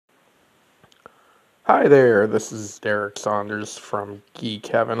Hi there, this is Derek Saunders from Geek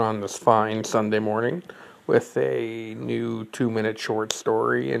Heaven on this fine Sunday morning with a new 2-minute short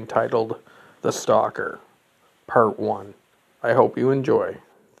story entitled The Stalker, Part 1. I hope you enjoy.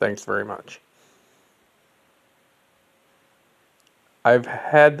 Thanks very much. I've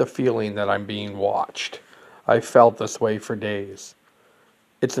had the feeling that I'm being watched. I've felt this way for days.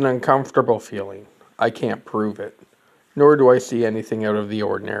 It's an uncomfortable feeling. I can't prove it, nor do I see anything out of the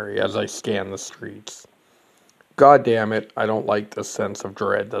ordinary as I scan the streets. God damn it, I don't like this sense of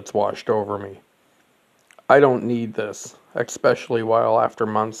dread that's washed over me. I don't need this, especially while after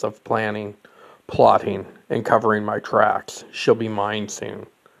months of planning, plotting, and covering my tracks, she'll be mine soon.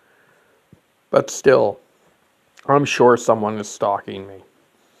 But still, I'm sure someone is stalking me.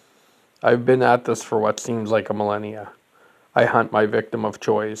 I've been at this for what seems like a millennia. I hunt my victim of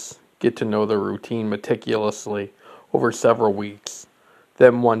choice, get to know their routine meticulously over several weeks.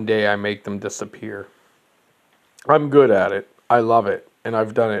 Then one day I make them disappear. I'm good at it, I love it, and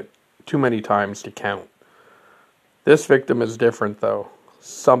I've done it too many times to count. This victim is different though.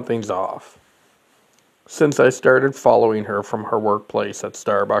 Something's off. Since I started following her from her workplace at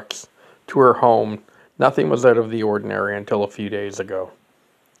Starbucks to her home, nothing was out of the ordinary until a few days ago.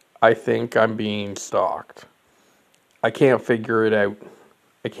 I think I'm being stalked. I can't figure it out.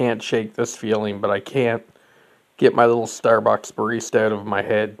 I can't shake this feeling, but I can't get my little Starbucks barista out of my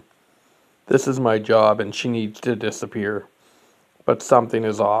head. This is my job and she needs to disappear. But something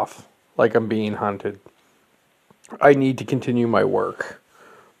is off, like I'm being hunted. I need to continue my work,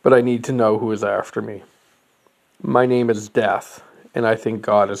 but I need to know who is after me. My name is Death, and I think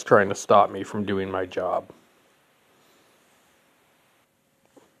God is trying to stop me from doing my job.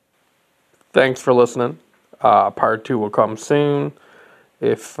 Thanks for listening. Part 2 will come soon.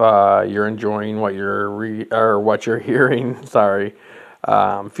 If you're enjoying what you're hearing,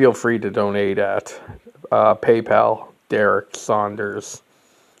 feel free to donate at PayPal, Derek Saunders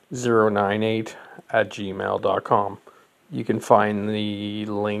 098 at gmail.com. You can find the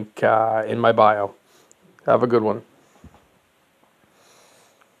link in my bio. Have a good one.